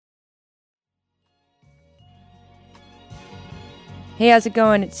Hey, how's it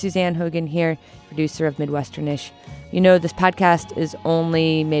going? It's Suzanne Hogan here, producer of Midwesternish. You know, this podcast is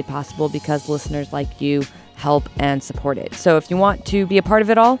only made possible because listeners like you help and support it. So if you want to be a part of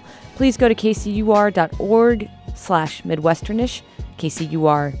it all, please go to kcur.org/Midwesternish,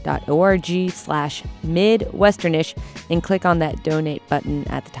 kcur.org/Midwesternish, and click on that donate button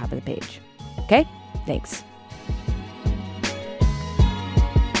at the top of the page. Okay? Thanks.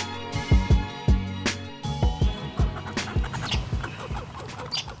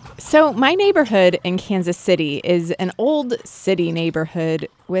 So my neighborhood in Kansas City is an old city neighborhood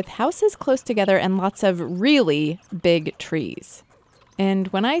with houses close together and lots of really big trees. And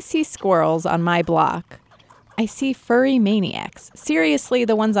when I see squirrels on my block, I see furry maniacs. Seriously,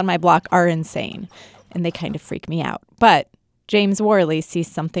 the ones on my block are insane, and they kind of freak me out. But James Worley sees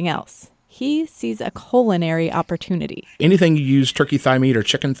something else. He sees a culinary opportunity. Anything you use turkey thigh meat or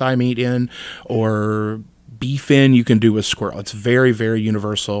chicken thigh meat in, or beef in, you can do with squirrel. It's very, very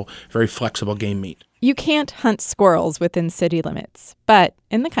universal, very flexible game meat. You can't hunt squirrels within city limits, but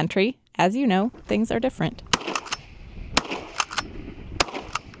in the country, as you know, things are different.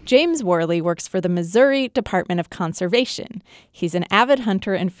 James Worley works for the Missouri Department of Conservation. He's an avid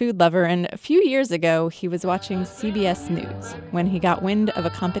hunter and food lover, and a few years ago, he was watching CBS News when he got wind of a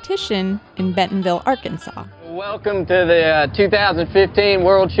competition in Bentonville, Arkansas. Welcome to the 2015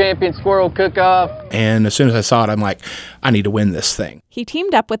 World Champion Squirrel Cook-Off. And as soon as I saw it, I'm like, I need to win this thing. He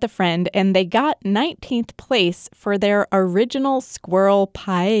teamed up with a friend, and they got 19th place for their original squirrel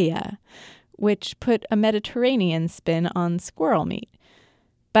paella, which put a Mediterranean spin on squirrel meat.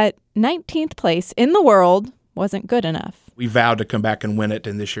 But 19th place in the world wasn't good enough. We vowed to come back and win it,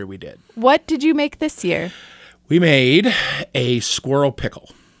 and this year we did. What did you make this year? We made a squirrel pickle.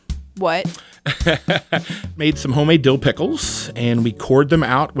 What? Made some homemade dill pickles, and we cored them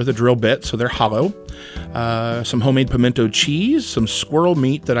out with a drill bit so they're hollow. Some homemade pimento cheese, some squirrel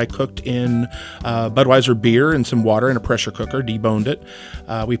meat that I cooked in Budweiser beer and some water in a pressure cooker, deboned it.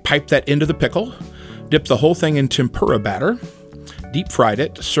 We piped that into the pickle, dipped the whole thing in tempura batter, deep fried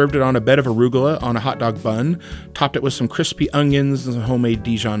it, served it on a bed of arugula on a hot dog bun, topped it with some crispy onions and some homemade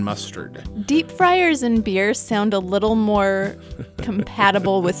Dijon mustard. Deep fryers and beer sound a little more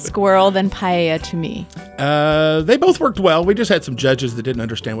compatible with squirrel than paella to me. They both worked well. We just had some judges that didn't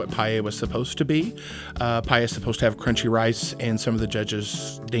understand what paella was supposed to be. Paella is supposed to have crunchy rice, and some of the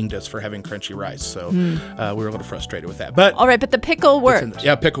judges dinged us for having crunchy rice. So we were a little frustrated with that. But all right, but the pickle worked.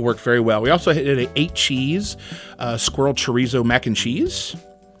 Yeah, pickle worked very well. We also did an 8-cheese squirrel chorizo mac and cheese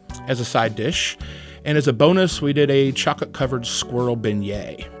as a side dish. And as a bonus, we did a chocolate-covered squirrel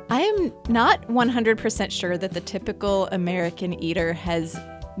beignet. I am not 100% sure that the typical American eater has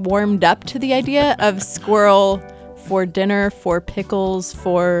warmed up to the idea of squirrel for dinner, for pickles,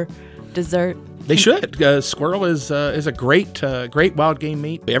 for dessert. They should. Squirrel is a great wild game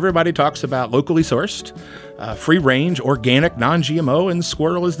meat. Everybody talks about locally sourced, free range, organic, non-GMO, and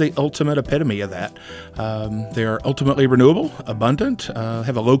squirrel is the ultimate epitome of that. They're ultimately renewable, abundant,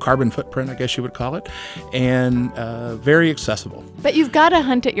 have a low carbon footprint, I guess you would call it, and very accessible. But you've got to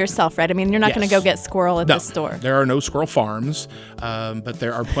hunt it yourself, right? I mean, you're not going to go get squirrel at No, the store. There are no squirrel farms, but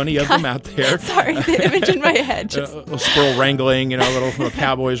there are plenty of them out there. Sorry, the image in my head. Squirrel wrangling, little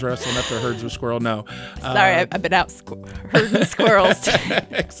cowboys wrestling up their herds of squirrel. No. Sorry, I've been out herding squirrels today.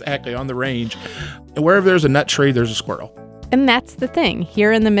 Exactly, on the range. And wherever there's a nut tree, there's a squirrel. And that's the thing.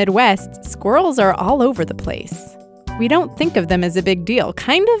 Here in the Midwest, squirrels are all over the place. We don't think of them as a big deal,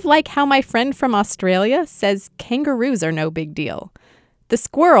 kind of like how my friend from Australia says kangaroos are no big deal. The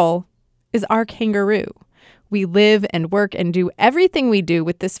squirrel is our kangaroo. We live and work and do everything we do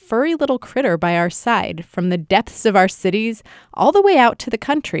with this furry little critter by our side, from the depths of our cities all the way out to the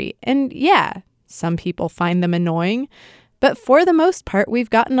country. And yeah, some people find them annoying, but for the most part, we've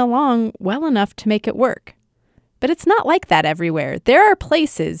gotten along well enough to make it work. But it's not like that everywhere. There are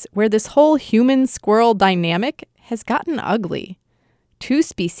places where this whole human-squirrel dynamic has gotten ugly. 2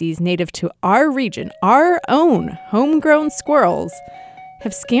 species native to our region, our own homegrown squirrels,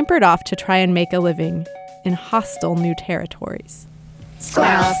 have scampered off to try and make a living in hostile new territories.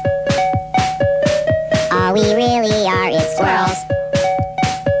 Squirrels. All we really are is squirrels.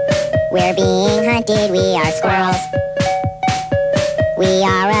 We're being hunted, we are squirrels. We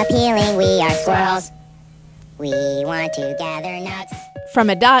are appealing, we are squirrels. We want to gather nuts. From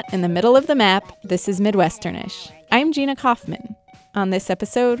a dot in the middle of the map, this is Midwesternish. I'm Gina Kaufman. On this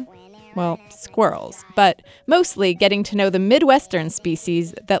episode, well, squirrels, but mostly getting to know the Midwestern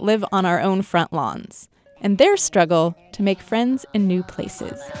species that live on our own front lawns and their struggle to make friends in new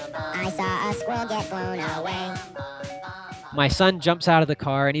places. I saw a squirrel get blown away. My son jumps out of the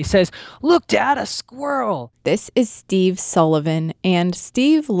car and he says, "Look, Dad, a squirrel." This is Steve Sullivan, and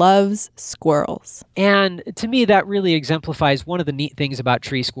Steve loves squirrels. And to me, that really exemplifies one of the neat things about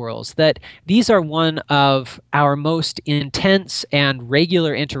tree squirrels, that these are one of our most intense and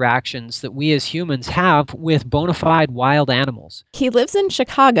regular interactions that we as humans have with bona fide wild animals. He lives in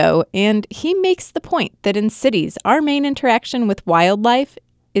Chicago, and he makes the point that in cities, our main interaction with wildlife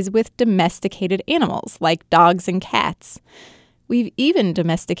is with domesticated animals like dogs and cats. We've even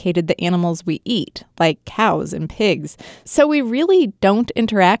domesticated the animals we eat, like cows and pigs. So we really don't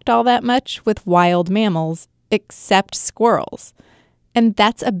interact all that much with wild mammals, except squirrels. And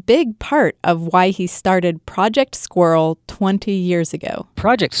that's a big part of why he started Project Squirrel 20 years ago.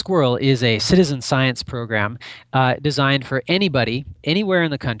 Project Squirrel is a citizen science program designed for anybody, anywhere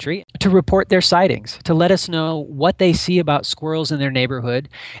in the country, to report their sightings, to let us know what they see about squirrels in their neighborhood,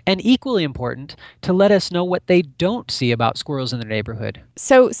 and equally important, to let us know what they don't see about squirrels in their neighborhood.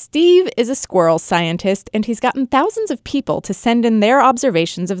 So Steve is a squirrel scientist, and he's gotten thousands of people to send in their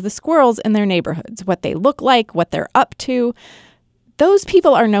observations of the squirrels in their neighborhoods, what they look like, what they're up to. Those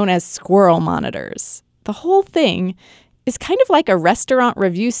people are known as squirrel monitors. The whole thing is kind of like a restaurant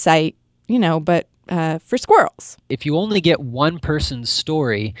review site, but for squirrels. If you only get one person's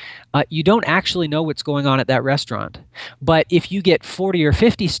story, you don't actually know what's going on at that restaurant. But if you get 40 or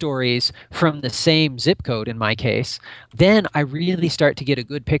 50 stories from the same zip code, in my case, then I really start to get a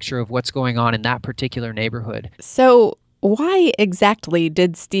good picture of what's going on in that particular neighborhood. So why exactly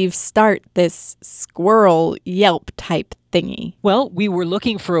did Steve start this squirrel Yelp type thingy? Well, we were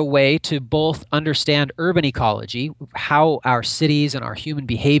looking for a way to both understand urban ecology, how our cities and our human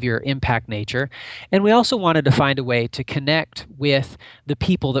behavior impact nature, and we also wanted to find a way to connect with the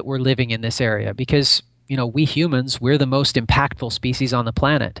people that were living in this area because we humans, we're the most impactful species on the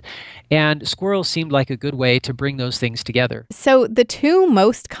planet. And squirrels seemed like a good way to bring those things together. So the two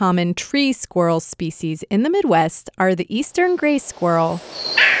most common tree squirrel species in the Midwest are the eastern gray squirrel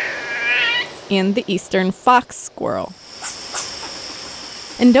and the eastern fox squirrel.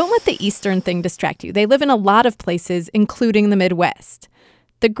 And don't let the eastern thing distract you. They live in a lot of places, including the Midwest.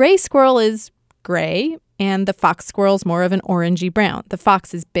 The gray squirrel is gray, and the fox squirrel's more of an orangey brown. The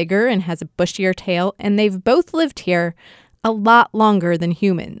fox is bigger and has a bushier tail, and they've both lived here a lot longer than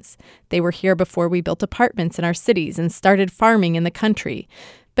humans. They were here before we built apartments in our cities and started farming in the country.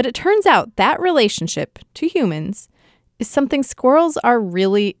 But it turns out that relationship to humans is something squirrels are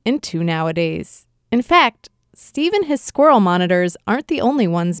really into nowadays. In fact, Steve and his squirrel monitors aren't the only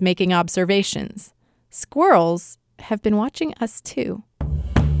ones making observations. Squirrels have been watching us too.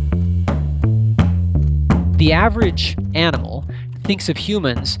 The average animal thinks of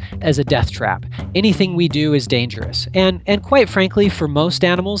humans as a death trap. Anything we do is dangerous. And quite frankly, for most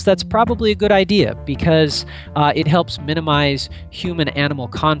animals, that's probably a good idea because it helps minimize human-animal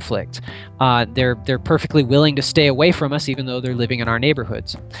conflict. They're perfectly willing to stay away from us even though they're living in our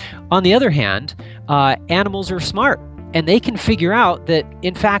neighborhoods. On the other hand, animals are smart. And they can figure out that,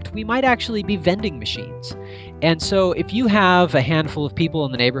 in fact, we might actually be vending machines. And so if you have a handful of people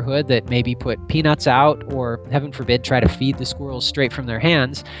in the neighborhood that maybe put peanuts out or, heaven forbid, try to feed the squirrels straight from their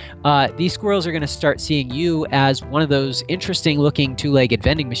hands, these squirrels are going to start seeing you as one of those interesting-looking two-legged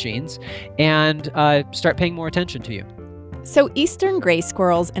vending machines and start paying more attention to you. So eastern gray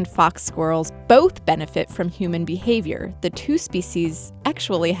squirrels and fox squirrels both benefit from human behavior. The two species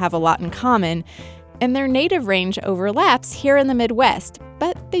actually have a lot in common, and their native range overlaps here in the Midwest,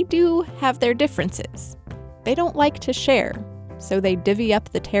 but they do have their differences. They don't like to share, so they divvy up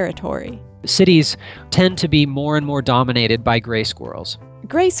the territory. Cities tend to be more and more dominated by gray squirrels.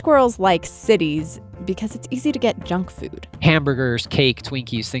 Gray squirrels like cities because it's easy to get junk food. Hamburgers, cake,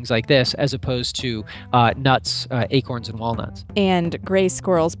 Twinkies, things like this, as opposed to nuts, acorns, and walnuts. And gray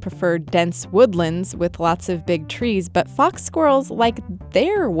squirrels prefer dense woodlands with lots of big trees, but fox squirrels like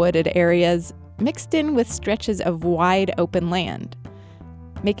their wooded areas mixed in with stretches of wide open land,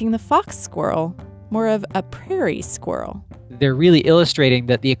 making the fox squirrel more of a prairie squirrel. They're really illustrating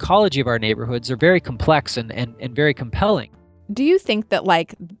that the ecology of our neighborhoods are very complex and very compelling. Do you think that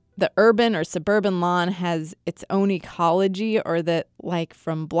the urban or suburban lawn has its own ecology, or that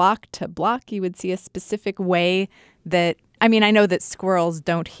from block to block you would see a specific way that, I know that squirrels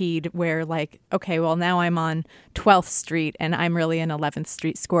don't heed where okay, well now I'm on 12th Street and I'm really an 11th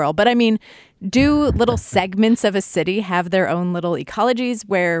Street squirrel. But do little segments of a city have their own little ecologies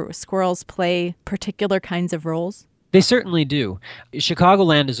where squirrels play particular kinds of roles? They certainly do.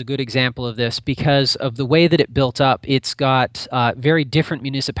 Chicagoland is a good example of this because of the way that it built up. It's got very different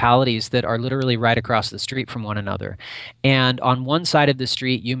municipalities that are literally right across the street from one another. And on one side of the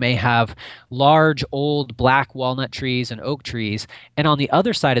street, you may have large, old black walnut trees and oak trees. And on the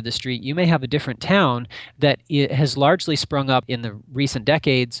other side of the street, you may have a different town that it has largely sprung up in the recent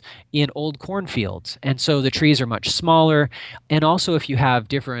decades in old cornfields. And so the trees are much smaller. And also, if you have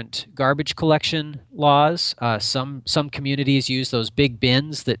different garbage collection laws, some communities use those big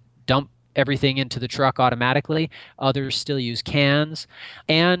bins that dump everything into the truck automatically. Others still use cans.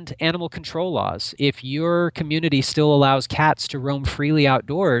 And animal control laws. If your community still allows cats to roam freely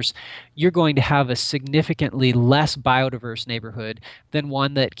outdoors, you're going to have a significantly less biodiverse neighborhood than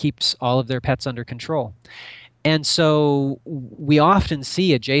one that keeps all of their pets under control. And so we often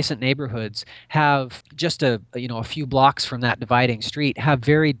see adjacent neighborhoods have just a few blocks from that dividing street have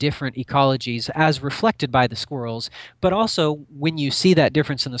very different ecologies as reflected by the squirrels. But also when you see that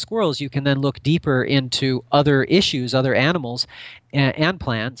difference in the squirrels, you can then look deeper into other issues, other animals and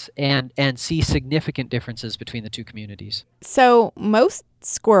plants, and see significant differences between the two communities. So most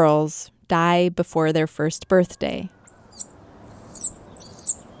squirrels die before their first birthday.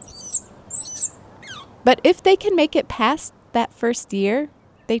 But if they can make it past that first year,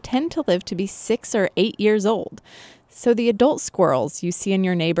 they tend to live to be 6 or 8 years old. So the adult squirrels you see in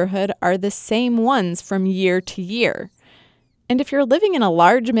your neighborhood are the same ones from year to year. And if you're living in a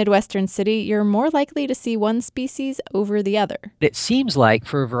large Midwestern city, you're more likely to see one species over the other. It seems like,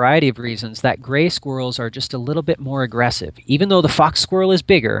 for a variety of reasons, that gray squirrels are just a little bit more aggressive. Even though the fox squirrel is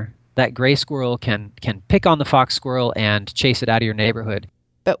bigger, that gray squirrel can pick on the fox squirrel and chase it out of your neighborhood.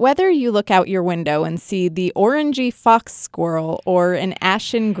 But whether you look out your window and see the orangey fox squirrel or an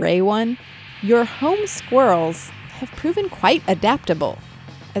ashen gray one, your home squirrels have proven quite adaptable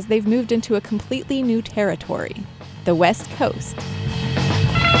as they've moved into a completely new territory, the West Coast.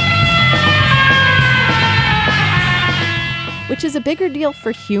 Which is a bigger deal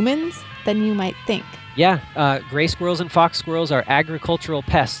for humans than you might think. Yeah, gray squirrels and fox squirrels are agricultural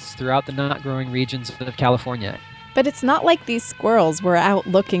pests throughout the nut-growing regions of California. But it's not like these squirrels were out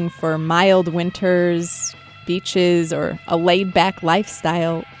looking for mild winters, beaches, or a laid-back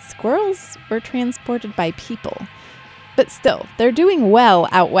lifestyle. Squirrels were transported by people. But still, they're doing well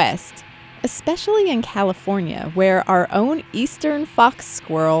out west, especially in California, where our own eastern fox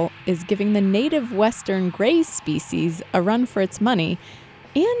squirrel is giving the native western gray species a run for its money,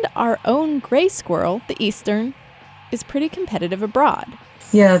 and our own gray squirrel, the eastern, is pretty competitive abroad.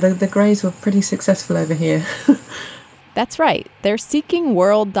 Yeah, the greys were pretty successful over here. That's right. They're seeking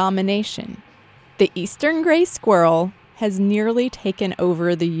world domination. The eastern gray squirrel has nearly taken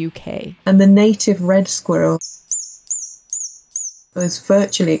over the UK. And the native red squirrel is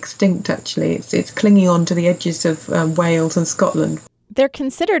virtually extinct, actually. It's clinging on to the edges of Wales and Scotland. They're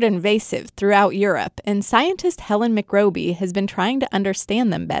considered invasive throughout Europe, and scientist Helen McRoby has been trying to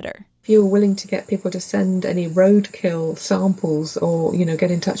understand them better. If you were willing to get people to send any roadkill samples or,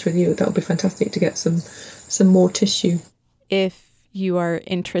 get in touch with you, that would be fantastic to get some more tissue. If you are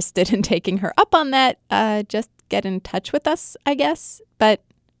interested in taking her up on that, just get in touch with us, I guess. But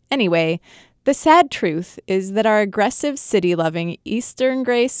anyway, the sad truth is that our aggressive city-loving eastern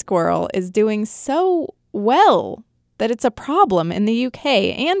gray squirrel is doing so well that it's a problem in the UK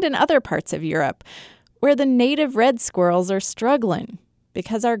and in other parts of Europe, where the native red squirrels are struggling.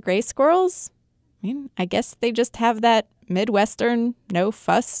 Because our gray squirrels, I guess they just have that Midwestern no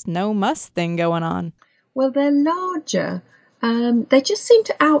fuss, no muss thing going on. Well, they're larger. They just seem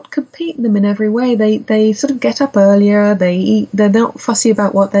to outcompete them in every way. They sort of get up earlier, they eat, they're not fussy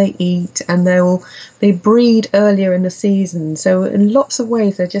about what they eat, and they breed earlier in the season. So in lots of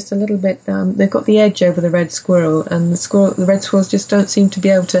ways, they're just a little bit, they've got the edge over the red squirrel, and the red squirrels just don't seem to be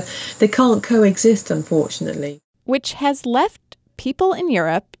able to, they can't coexist, unfortunately. Which has left people in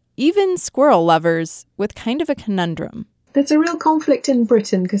Europe, even squirrel lovers, with kind of a conundrum. There's a real conflict in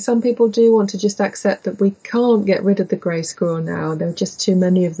Britain because some people do want to just accept that we can't get rid of the grey squirrel now. There are just too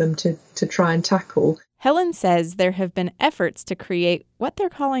many of them to try and tackle. Helen says there have been efforts to create what they're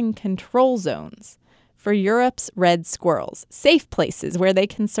calling control zones for Europe's red squirrels, safe places where they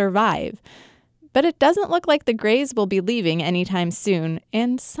can survive. But it doesn't look like the greys will be leaving anytime soon,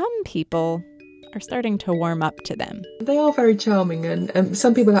 and some people are starting to warm up to them. They are very charming, and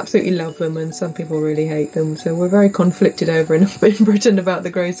some people absolutely love them and some people really hate them. So we're very conflicted over in Britain about the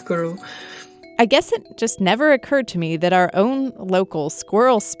grey squirrel. I guess it just never occurred to me that our own local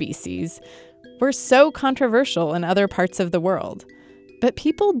squirrel species were so controversial in other parts of the world. But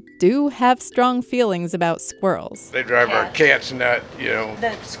people do have strong feelings about squirrels. They drive our cats nuts,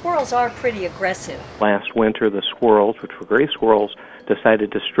 The squirrels are pretty aggressive. Last winter, the squirrels, which were gray squirrels,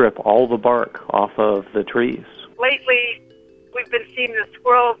 decided to strip all the bark off of the trees. Lately, we've been seeing the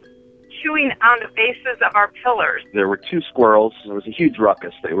squirrels chewing on the bases of our pillars. There were two squirrels. There was a huge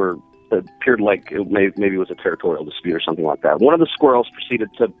ruckus. It appeared like maybe it was a territorial dispute or something like that. One of the squirrels proceeded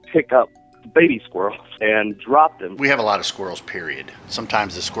to pick up baby squirrels and drop them. We have a lot of squirrels, period.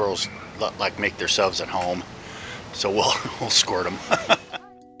 Sometimes the squirrels like make themselves at home, so we'll squirt them.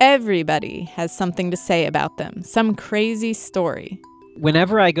 Everybody has something to say about them, some crazy story.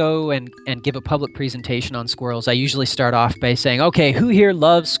 Whenever I go and give a public presentation on squirrels, I usually start off by saying, okay, who here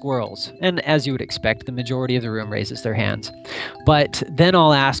loves squirrels? And as you would expect, the majority of the room raises their hands. But then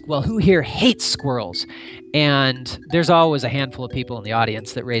I'll ask, well, who here hates squirrels? And there's always a handful of people in the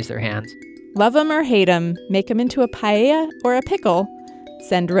audience that raise their hands. Love them or hate them, make them into a paella or a pickle,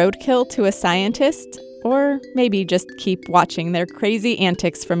 send roadkill to a scientist, or maybe just keep watching their crazy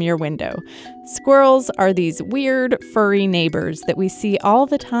antics from your window. Squirrels are these weird, furry neighbors that we see all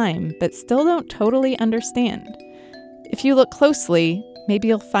the time, but still don't totally understand. If you look closely, maybe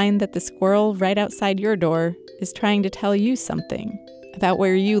you'll find that the squirrel right outside your door is trying to tell you something about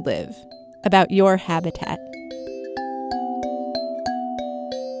where you live, about your habitat.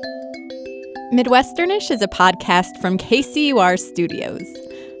 Midwesternish is a podcast from KCUR Studios.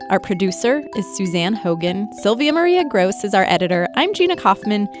 Our producer is Suzanne Hogan. Sylvia Maria Gross is our editor. I'm Gina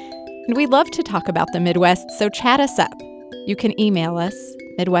Kaufman, and we love to talk about the Midwest, so chat us up. You can email us,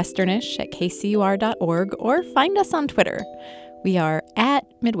 midwesternish@kcur.org, or find us on Twitter. We are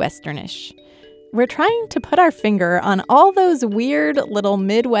 @Midwesternish. We're trying to put our finger on all those weird little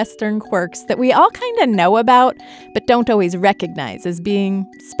Midwestern quirks that we all kind of know about, but don't always recognize as being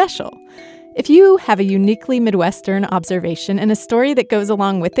special. If you have a uniquely Midwestern observation and a story that goes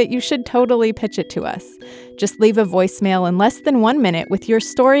along with it, you should totally pitch it to us. Just leave a voicemail in less than 1 minute with your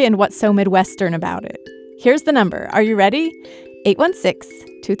story and what's so Midwestern about it. Here's the number. Are you ready?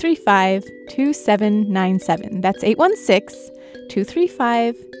 816-235-2797. That's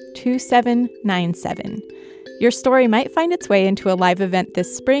 816-235-2797. Your story might find its way into a live event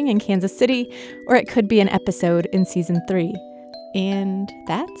this spring in Kansas City, or it could be an episode in Season 3. And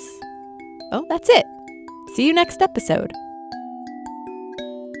that's it. See you next episode.